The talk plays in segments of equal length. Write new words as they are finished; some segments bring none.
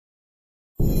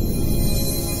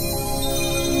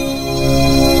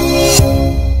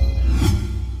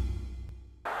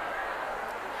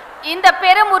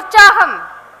பெரும் உற்சாகம்.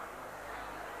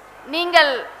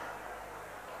 நீங்கள்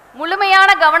முழுமையான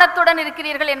கவனத்துடன்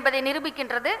இருக்கிறீர்கள் என்பதை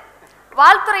நிரூபிக்கின்றது.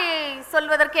 வாழ்த்துறையை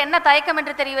சொல்வதற்கு என்ன தயக்கம்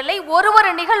என்று தெரியவில்லை.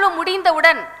 ஒரு நிகழ்வு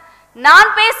முடிந்தவுடன் நான்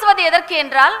பேசுவது எதற்கு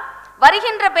என்றால்,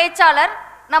 வருகின்ற பேச்சாளர்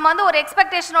நம்ம வந்து ஒரு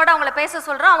எக்ஸ்பெக்டேஷனோட அவங்கள பேச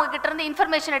சொல்றோம், அவங்க கிட்ட இருந்து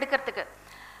இன்ஃபர்மேஷன் எடுக்கிறதுக்கு.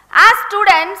 As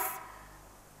students,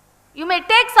 you may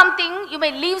take something, you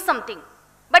may leave something,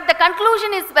 but the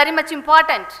conclusion is very much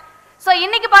important. So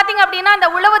இன்னைக்கு பாத்தீங்க அப்படின்னா இந்த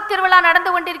உழவு திருவிழா நடந்து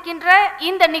கொண்டிருக்கின்ற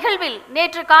இந்த நிகழ்வில்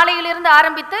நேற்று காலையிலிருந்து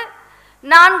ஆரம்பித்து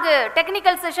 4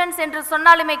 டெக்னிக்கல் செஷன்ஸ் என்று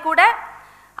சொன்னாலுமே கூட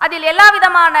அதில் எல்லா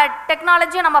விதமான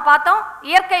டெக்னாலஜியும் நம்ம பார்த்தோம்.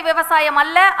 இயற்கை விவசாயம்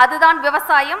அல்ல, அதுதான்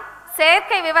விவசாயம்.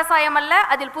 செயற்கை விவசாயம் அல்ல,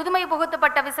 அதில் புதுமை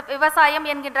புகுத்தப்பட்ட விவசாயம்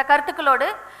என்கின்ற கருத்துக்களோடு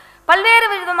பல்வேறு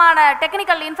விதமான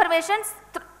டெக்னிக்கல் இன்ஃபர்மேஷன்ஸ்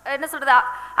என்ன சொல்றது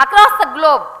அக்ராஸ் த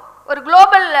குளோப், ஒரு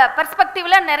குளோபல்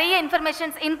பெர்ஸ்பெக்டிவ்ல நிறைய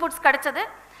இன்ஃபர்மேஷன்ஸ் இன்புட்ஸ் கிடைச்சது.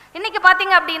 இன்னைக்கு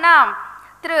பார்த்தீங்க அப்படின்னா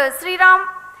திரு ஸ்ரீராம்,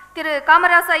 திரு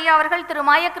காமராஜ் ஐயா அவர்கள், திரு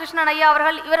மாயகிருஷ்ணன் ஐயா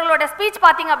அவர்கள் இவர்களோட ஸ்பீச்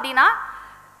பார்த்தீங்க அப்படின்னா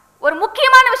ஒரு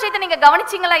முக்கியமான விஷயத்தை நீங்க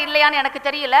கவனிச்சிங்களா இல்லையான்னு எனக்கு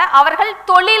தெரியல. அவர்கள்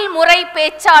தொழில்முறை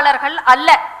பேச்சாளர்கள் அல்ல.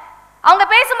 அவங்க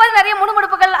பேசும்போது நிறைய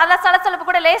முணுமுணுப்புகள் அல்ல சலசலப்பு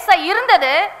கூட லேசா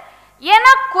இருந்தது.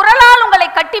 ஏன்னா குரலால் உங்களை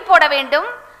கட்டி போட வேண்டும்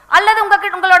அல்லது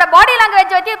உங்களோட பாடி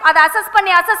லாங்குவேஜ் வச்சு அதை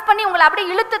அசஸ் பண்ணி உங்களை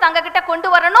அப்படியே இழுத்து தங்க கிட்ட கொண்டு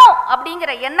வரணும்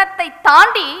அப்படிங்கிற எண்ணத்தை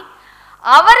தாண்டி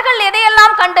அவர்கள்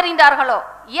எதையெல்லாம் கண்டறிந்தார்களோ,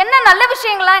 என்ன நல்ல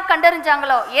விஷயங்கள்லாம்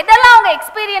கண்டறிஞ்சாங்களோ, எதெல்லாம் அவங்க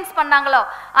எக்ஸ்பீரியன்ஸ் பண்ணாங்களோ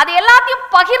அது எல்லாத்தையும்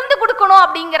பகிர்ந்து கொடுக்கணும்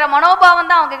அப்படிங்கிற மனோபாவம்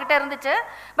தான் அவங்க கிட்ட இருந்துச்சு.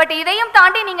 பட் இதையும்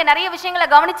தாண்டி நீங்க நிறைய விஷயங்களை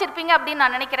கவனிச்சிருப்பீங்க அப்படின்னு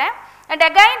நான் நினைக்கிறேன். அண்ட்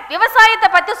அகைன் விவசாயத்தை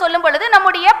பற்றி சொல்லும் பொழுது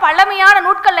நம்முடைய பழமையான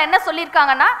நூட்கள்ல என்ன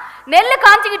சொல்லியிருக்காங்கன்னா, நெல்லு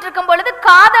காஞ்சிக்கிட்டு இருக்கும் பொழுது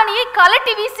காதணியை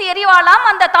கலட்டி வீசி எறிவாளாம்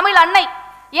அந்த தமிழ் அன்னை.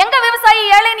 எங்க விவசாயி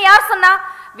ஏழைன்னு யார் சொன்னா?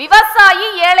 விவசாயி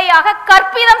ஏழையாக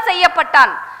கற்பிதம்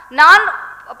செய்யப்பட்டான். நான்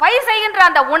பயிர் செய்கின்ற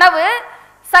அந்த உணவு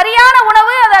சரியான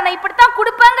உணவு, அதை நான் இப்படித்தான்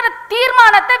கொடுப்பேங்கிற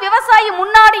தீர்மானத்தை விவசாயி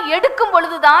முன்னாடி எடுக்கும்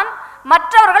பொழுதுதான்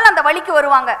மற்றவர்கள் அந்த வழிக்கு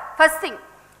வருவாங்க. First thing.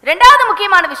 ரெண்டாவது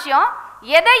முக்கியமான விஷயம்,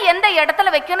 எதை எந்த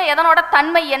இடத்துல வைக்கணும், எதனோட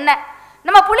தன்மை என்ன.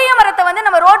 நம்ம புளிய மரத்தை வந்து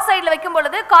நம்ம ரோட் சைடில் வைக்கும்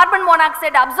பொழுது கார்பன்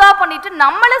மோனாக்சைடு அப்சார்ப் பண்ணிட்டு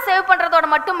நம்மள சேவ் பண்றதோட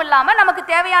மட்டும் இல்லாம நமக்கு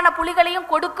தேவையான புலிகளையும்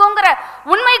கொடுக்குங்கிற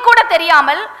உண்மை கூட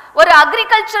தெரியாமல் ஒரு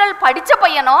அக்ரிகல்ச்சரல் படிச்ச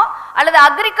பையனோ அல்லது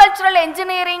அக்ரிகல்ச்சரல்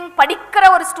என்ஜினியரிங் படிக்கிற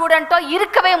ஒரு ஸ்டூடெண்டோ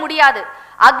இருக்கவே முடியாது.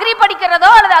 அக்ரி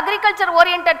படிக்கிறதோ அல்லது அக்ரிகல்ச்சர்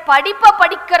ஓரியன்ட் படிப்பை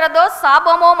படிக்கிறதோ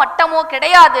சாபமோ மட்டமோ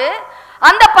கிடையாது.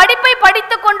 அந்த படிப்பை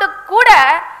படித்து கொண்டு கூட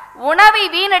உணவை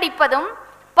வீணடிப்பதும்,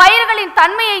 பயிர்களின்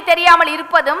தன்மையை தெரியாமல்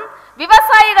இருப்பதும்,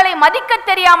 விவசாயிகளை மதிக்க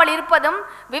தெரியாமல் இருப்பதும்,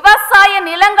 விவசாய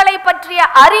நிலங்களை பற்றிய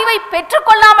அறிவை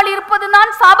பெற்றுக்கொள்ளாமல் இருப்பதுதான்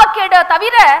சாபக்கேடு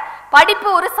தவிர படிப்பு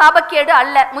ஒரு சாபக்கேடு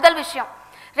அல்ல. முதல் விஷயம்.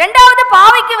 ரெண்டாவது,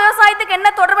 பாவைக்கு விவசாயத்துக்கு என்ன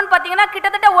தொடர்புன்னு பார்த்தீங்கன்னா,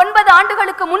 கிட்டத்தட்ட 9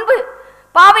 ஆண்டுகளுக்கு முன்பு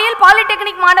பாவையில்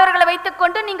பாலிடெக்னிக் மாணவர்களை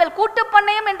வைத்துக்கொண்டு நீங்கள் கூட்டு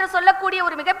பண்ணையம் என்று சொல்லக்கூடிய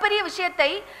ஒரு மிகப்பெரிய விஷயத்தை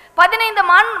 15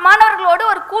 மாணவர்களோடு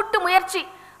ஒரு கூட்டு முயற்சி.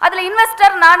 அதுல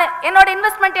இன்வெஸ்டர் நானு. என்னோட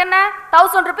இன்வெஸ்ட்மெண்ட் என்ன?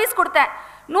 1000 rupees கொடுத்தேன்.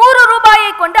 100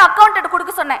 ரூபாயை கொண்டு அக்கௌண்ட்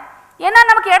கொடுக்க சொன்னேன். ஏன்னா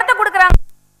நமக்கு இடத்த கொடுக்குறாங்க,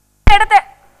 இடத்த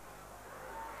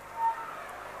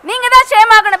நீங்க தான்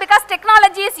ஷேம் ஆகணும். Because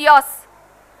technology is yours.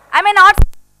 I mean not.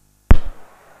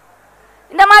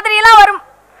 இந்த மாதிரி எல்லாம் வரும்.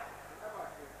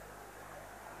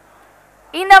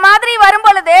 இந்த மாதிரி வரும்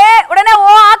பொழுது உடனே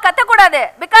கத்தக்கூடாது.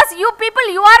 Because you people,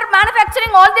 you are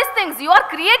manufacturing all these things, you are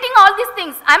creating all these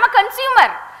things. I am a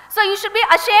consumer. So you should be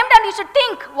ashamed and you should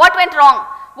think what went wrong,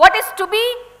 what is to be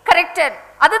corrected.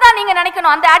 அதுதான் நீங்க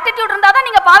நினைக்கணும். அந்த attitude இருந்தா தான்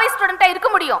நீங்க பாவை ஸ்டூடெண்டா இருக்க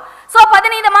முடியும். சோ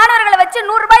 15 மாணவர்களை வச்சு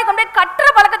 100 ரூபாய் கொண்டு கட்டுற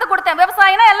பழக்கத்தை கொடுத்தேன்.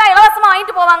 விவசாயினா எல்லாம் இலவசமா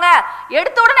வாங்கிட்டு போவாங்க,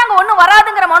 எடுத்த உடனே அங்க ஒண்ணும்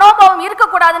வராதுங்கிற மனோபாவம் இருக்க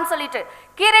கூடாதுன்னு சொல்லிட்டு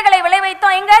கீரைகளை விளை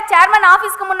வைத்தோம். எங்க சேர்மன்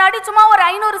ஆபீஸ்க்கு முன்னாடி சும்மா ஒரு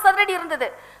 500 சதுரடி இருந்தது.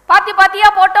 பாத்தியா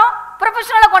போட்டோம்,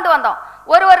 ப்ரொஃபஷனலா கொண்டு வந்தோம்.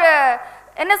 ஒரு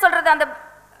என்ன சொல்றது, அந்த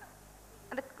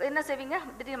என்ன செய்வீங்க,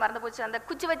 திடீர்னு மறந்து போச்சு, அந்த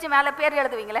குச்சி வச்சு மேல பேர்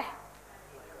எழுதுவீங்களே,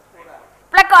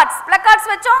 பிளக்கார்ட்ஸ்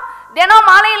வச்சோம். தினம்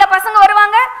மாலையில பசங்க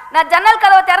வருவாங்க, நான் ஜன்னல்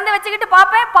கதவை திறந்து வச்சுக்கிட்டு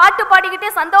பார்ப்பேன், பாட்டு பாடிக்கிட்டு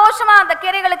சந்தோஷமா அந்த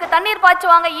கீரைகளுக்கு தண்ணீர்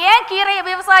பாய்ச்சுவாங்க. ஏன் கீரை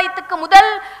விவசாயத்துக்கு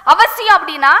முதல் அவசியம்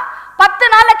அப்படின்னா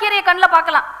 10 நாள்ல கீரையை கண்ணில்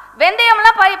பார்க்கலாம்.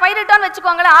 வெந்தயம்லாம் பயிரிட்டோன்னு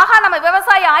வச்சுக்கோங்களேன், ஆஹா நம்ம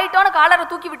விவசாயம் ஆயிட்டோன்னு காலரை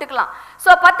தூக்கி விட்டுக்கலாம். ஸோ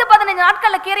 10-15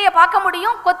 நாட்கள்ல கீரையை பார்க்க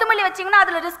முடியும். கொத்தமல்லி வச்சிங்கன்னா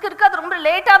அதுல ரிஸ்க் இருக்கு, அது ரொம்ப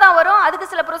லேட்டாக தான் வரும், அதுக்கு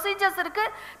சில ப்ரொசீஜர்ஸ் இருக்கு.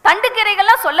 தண்டு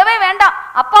கீரைகள்லாம் சொல்லவே வேண்டாம்,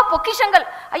 அப்பா பொக்கிஷங்கள்.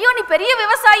 ஐயோ நீ பெரிய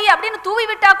விவசாயி அப்படின்னு தூவி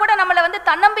விட்டா கூட நம்மளை வந்து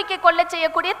தன்னம்பிக்கை கொள்ள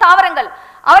செய்யக்கூடிய தாவரங்கள்,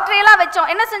 அவற்றையெல்லாம்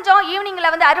வச்சோம். என்ன செஞ்சோம், ஈவினிங்ல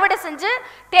வந்து அறுவடை செஞ்சு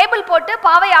டேபிள் போட்டு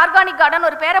பாவை ஆர்கானிக் கார்டன்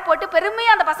ஒரு பேரை போட்டு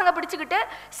பெருமையாக அந்த பசங்க பிடிச்சிக்கிட்டு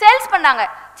சேல்ஸ் பண்ணாங்க.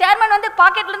 சேர்மன் வந்து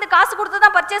பாக்கெட்ல இருந்து காசு கொடுத்து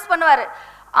தான் பர்ச்சேஸ் பண்ணுவாரு.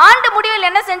 ஆண்டு முடிவில்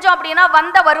என்ன செஞ்சோம் அப்படின்னா,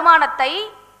 வந்த வருமானத்தை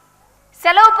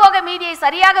செலவு போக மீதியை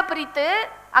சரியாக பிரித்து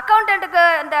அக்கௌண்டன்ட்டுக்கு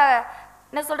அந்த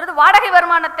என்ன சொல்றது, வாடகை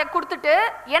வருமானத்தை கொடுத்துட்டு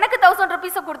எனக்கு 1000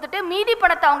 ரூபீஸை கொடுத்துட்டு மீதி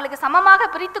பணத்தை அவங்களுக்கு சமமாக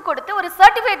பிரித்து கொடுத்து ஒரு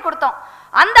சர்டிஃபிகேட் கொடுத்தோம்.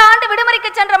 அந்த ஆண்டு விடுமுறைக்கு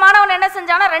சென்ற மாணவன் என்ன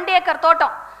செஞ்சானா 2 ஏக்கர்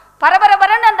தோட்டம்.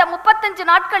 பரபரபரன்னு அந்த 35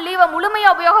 நாட்கள் லீவை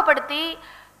முழுமையாக உபயோகப்படுத்தி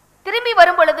திரும்பி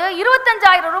வரும் பொழுது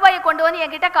 25,000 ரூபாயை கொண்டு வந்து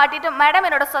என்கிட்ட காட்டிட்டு, மேடம்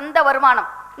என்னோட சொந்த வருமானம்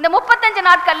இந்த 35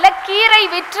 நாட்கள்ல கீரை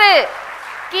விற்று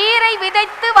கீரை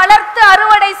விதைத்து வளர்த்து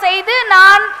அறுவடை செய்து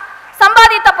நான்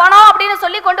சம்பாதித்த பணம் அப்படின்னு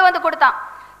சொல்லி கொண்டு வந்து கொடுத்தான்.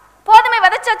 போதுமே,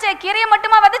 விதைச்சாச்சே, கீரையை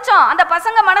மட்டுமா விதைச்சோம், அந்த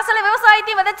பசங்க மனசுல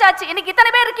விவசாயத்தையும் விதைச்சாச்சு. இன்னைக்கு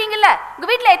இத்தனை பேர் இருக்கீங்கல்ல, உங்க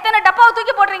வீட்டுல எத்தனை டப்பாவை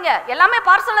தூக்கி போடுறீங்க, எல்லாமே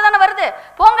பார்சல்ல தானே வருது.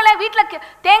 பொங்கலை வீட்டுல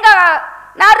தேங்காய்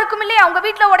நார் இருக்கும் இல்லையா, உங்க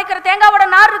வீட்டுல உடைக்கிற தேங்காவோட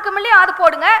நார் இருக்கும் இல்லையா, அது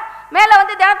போடுங்க. மேல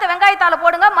வந்து தினத்தை வெங்காயத்தால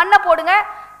போடுங்க, மண்ணை போடுங்க,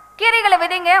 கீரைகளை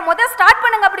விதைங்க. முதல் ஸ்டார்ட்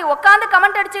பண்ணுங்க. அப்படி உட்காந்து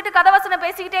கமெண்ட் அடிச்சுட்டு கதவசனம்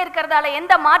பேசிக்கிட்டே இருக்கிறதால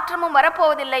எந்த மாற்றமும்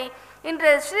வரப்போவதில்லை. இன்று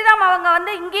ஸ்ரீராம் அவங்க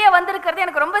வந்து இங்கேயே வந்திருக்கிறது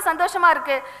எனக்கு ரொம்ப சந்தோஷமா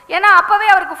இருக்கு. ஏன்னா அப்பவே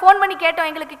அவருக்கு ஃபோன் பண்ணி கேட்டோம்,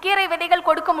 எங்களுக்கு கீரை விதைகள்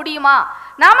கொடுக்க முடியுமா,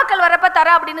 நாமக்கல் வரப்ப தர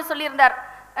அப்படின்னு சொல்லியிருந்தார்.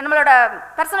 நம்மளோட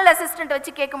பர்சனல் அசிஸ்டன்ட்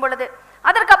வச்சு கேட்கும் பொழுது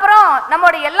அதற்கப்புறம்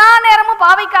நம்மளோட எல்லா நேரமும்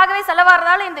பாவைக்காகவே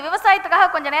செலவாகிறதால இந்த விவசாயத்துக்காக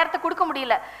கொஞ்சம் நேரத்தை கொடுக்க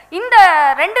முடியல. இந்த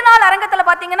 2 நாள் அரங்கத்தில்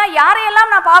பார்த்தீங்கன்னா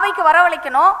யாரையெல்லாம் நான் பாவைக்கு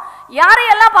வரவழைக்கணும்,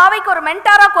 யாரையெல்லாம் பாவைக்கு ஒரு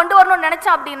மென்டாராக கொண்டு வரணும்னு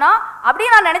நினைச்சேன் அப்படி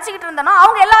நான் நினைச்சுக்கிட்டு இருந்தேனோ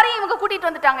அவங்க எல்லாரையும் இவங்க கூட்டிட்டு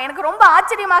வந்துட்டாங்க. எனக்கு ரொம்ப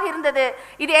ஆச்சரியமாக இருந்தது.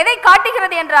 இது எதை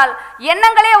காட்டுகிறது என்றால்,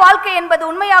 எண்ணங்களே வாழ்க்கை என்பது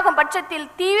உண்மையாகும் பட்சத்தில்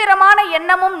தீவிரமான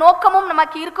எண்ணமும் நோக்கமும்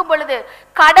நமக்கு இருக்கும் பொழுது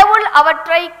கடவுள்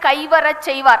அவற்றை கைவரச்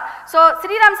செய்வார். ஸோ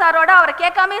ஸ்ரீராம் சாரோட அவரை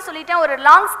கேட்காமே சொல்லிட்டேன், ஒரு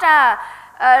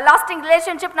லாஸ்டிங்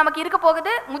ரிலேஷன்ஷிப் நமக்கு இருக்க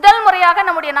போகுது. முதல் முறையாக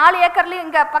நம்முடைய 4 ஏக்கர்ல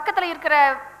இங்க பக்கத்துல இருக்கிற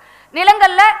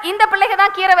நிலங்கள்ல இந்த பிள்ளைங்க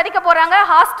தான் கீரை விதைக்க போறாங்க.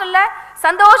 ஹாஸ்டல்ல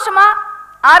சந்தோஷமா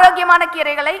ஆரோக்கியமான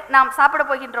கீரைகளை நாம் சாப்பிட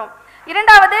போகின்றோம்.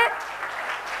 இரண்டாவது,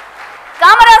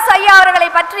 காமராஜ் ஐயா அவர்களை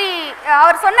பற்றி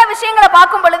அவர் சொன்ன விஷயங்களை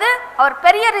பார்க்கும் பொழுது அவர்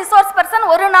பெரிய ரிசோர்ஸ் பர்சன்.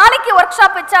 ஒரு நாளைக்கு ஒர்க்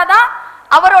ஷாப் வச்சாதான்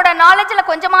அவரோட நாலேஜில்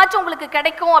கொஞ்சமாச்சும் உங்களுக்கு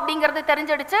கிடைக்கும் அப்படிங்கிறது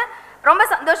தெரிஞ்சிடுச்சு. ரொம்ப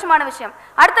சந்தோஷமான விஷயம்.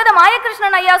 அடுத்தது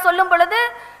மாயகிருஷ்ணன் ஐயா சொல்லும் பொழுது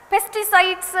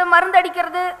பெஸ்டிசைட்ஸ்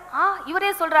மருந்தடிக்கிறது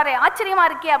இவரே சொல்றாரே, ஆச்சரியமா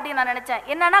இருக்கே அப்படின்னு நான் நினைச்சேன்.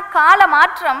 என்னன்னா கால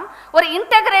மாற்றம் ஒரு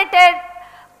இன்டகிரேட்டட்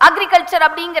அக்ரிகல்ச்சர்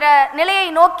அப்படிங்கிற நிலையை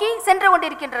நோக்கி சென்று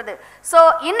கொண்டிருக்கின்றது. ஸோ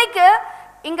இன்னைக்கு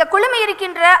இங்க குழுமி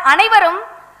இருக்கின்ற அனைவரும்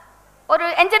ஒரு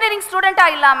என்ஜினியரிங் ஸ்டூடெண்டா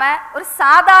இல்லாம ஒரு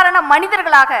சாதாரண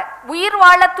மனிதர்களாக, உயிர்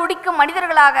வாழ துடிக்கும்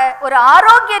மனிதர்களாக, ஒரு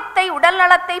ஆரோக்கியத்தை உடல்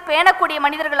நலத்தை பேணக்கூடிய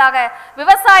மனிதர்களாக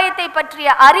விவசாயத்தை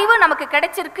பற்றிய அறிவு நமக்கு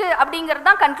கிடைச்சிருக்கு அப்படிங்கிறது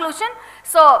தான் conclusion.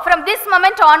 So from this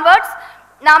moment onwards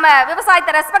நாம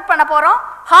விவசாயத்தை ரெஸ்பெக்ட் பண்ண போறோம்.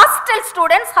 ஹாஸ்டல்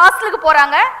ஸ்டூடெண்ட்ஸ் ஹாஸ்டலுக்கு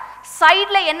போறாங்க,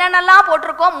 சைட்ல என்னென்னலாம்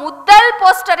போட்டிருக்கோம், முதல்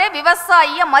போஸ்டரே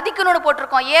விவசாயிய மதிக்கணும்னு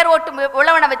போட்டிருக்கோம், ஏரோட்டு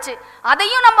உழவனை வச்சு.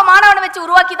 அதையும் நம்ம மாணவனை வச்சு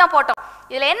உருவாக்கி தான் போட்டோம்.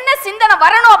 இதுல என்ன சிந்தனை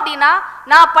வரணும் அப்படின்னா,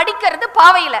 நான் படிக்கிறது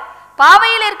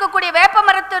பாவையில் இருக்கக்கூடிய வேப்ப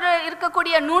மரத்தில்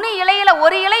இருக்கக்கூடிய நுனி இலையில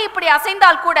ஒரு இலை இப்படி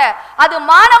அசைந்தால் கூட அது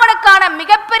மாணவனுக்கான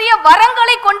மிகப்பெரிய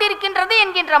வரங்களை கொண்டிருக்கின்றது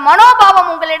என்கின்ற மனோபாவம்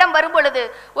உங்களிடம் வரும் பொழுது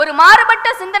ஒரு மாறுபட்ட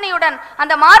சிந்தனையுடன்,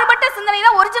 அந்த மாறுபட்ட சிந்தனை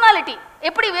தான் ஒரிஜினாலிட்டி.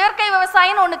 எப்படி இயற்கை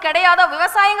விவசாயம் ஒண்ணு கிடையாதோ,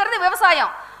 விவசாயங்கிறது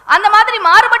விவசாயம், அந்த மாதிரி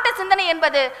மாறுபட்ட சிந்தனை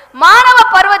என்பது மாணவ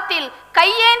பருவத்தில்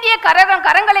கையேந்திய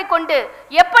கரங்களை கொண்டு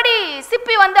எப்படி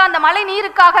சிப்பி வந்து அந்த மழை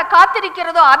நீருக்காக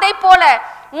காத்திருக்கிறதோ அதை போல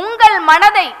உங்கள்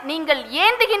மனதை நீங்கள்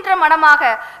ஏந்துகின்ற மனமாக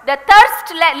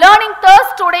லேர்னிங்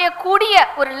தர்ஸ்ட் உடைய கூடிய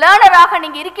ஒரு லேர்னராக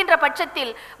நீங்க இருக்கின்ற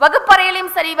பட்சத்தில்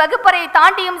வகுப்பறையிலும் சரி வகுப்பறையை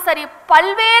தாண்டியும் சரி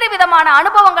பல்வேறு விதமான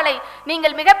அனுபவங்களை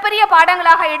நீங்கள் மிகப்பெரிய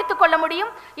பாடங்களாக எடுத்துக்கொள்ள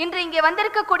முடியும். இன்று இங்கே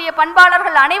வந்திருக்கக்கூடிய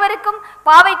பண்பாளர்கள் அனைவருக்கும்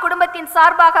பாவை குடும்பத்தின்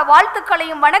சார்பாக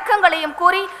வாழ்த்துக்களையும் வணக்கங்களையும்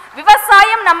கூறி,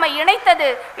 விவசாயம் நம்மை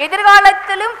இணைத்தது,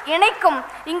 எதிர்காலத்திலும் இணைக்கும்.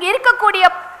 இங்கு இருக்கக்கூடிய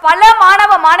பல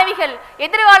மாணவ மாணவிகள்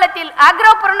எதிர்காலத்தில்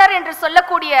ஆக்ரோபிரனர் என்று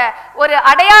சொல்லக்கூடிய ஒரு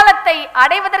அடையாளத்தை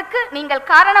அடைவதற்கு நீங்கள்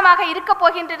காரணமாக இருக்க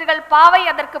போகின்றீர்கள். பாவை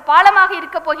அதற்கு பாலமாக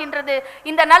இருக்க போகின்றது.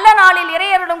 இந்த நல்ல நாளில்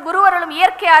இறையருளும் குருவருளும்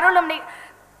இயற்கை அருளும்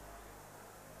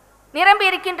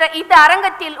நிரம்பி இருக்கின்ற இந்த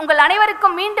அரங்கத்தில் உங்கள்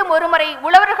அனைவருக்கும் மீண்டும் ஒருமுறை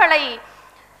உழவர்களை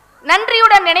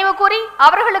நன்றியுடன் நினைவு கூறி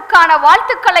அவர்களுக்கான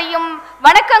வாழ்த்துக்களையும்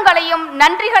வணக்கங்களையும்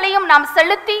நன்றிகளையும் நாம்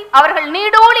செலுத்தி அவர்கள்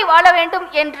நீடோழி வாழ வேண்டும்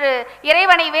என்று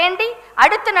இறைவனை வேண்டி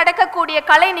அடுத்து நடக்கக்கூடிய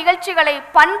கலை நிகழ்ச்சிகளை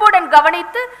பண்புடன்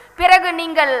கவனித்து பிறகு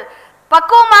நீங்கள்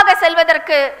பக்குவமாக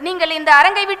செல்வதற்கு நீங்கள் இந்த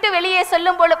அரங்கை விட்டு வெளியே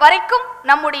செல்லும் பொழுது வரைக்கும்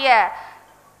நம்முடைய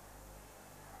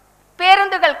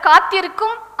பேருந்துகள்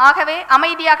காத்திருக்கும். ஆகவே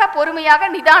அமைதியாக பொறுமையாக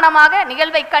நிதானமாக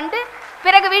நிகழ்வை கண்டு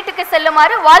பிறகு வீட்டுக்கு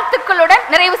செல்லுமாறு வாழ்த்துக்களுடன்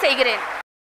நிறைவு செய்கிறேன்.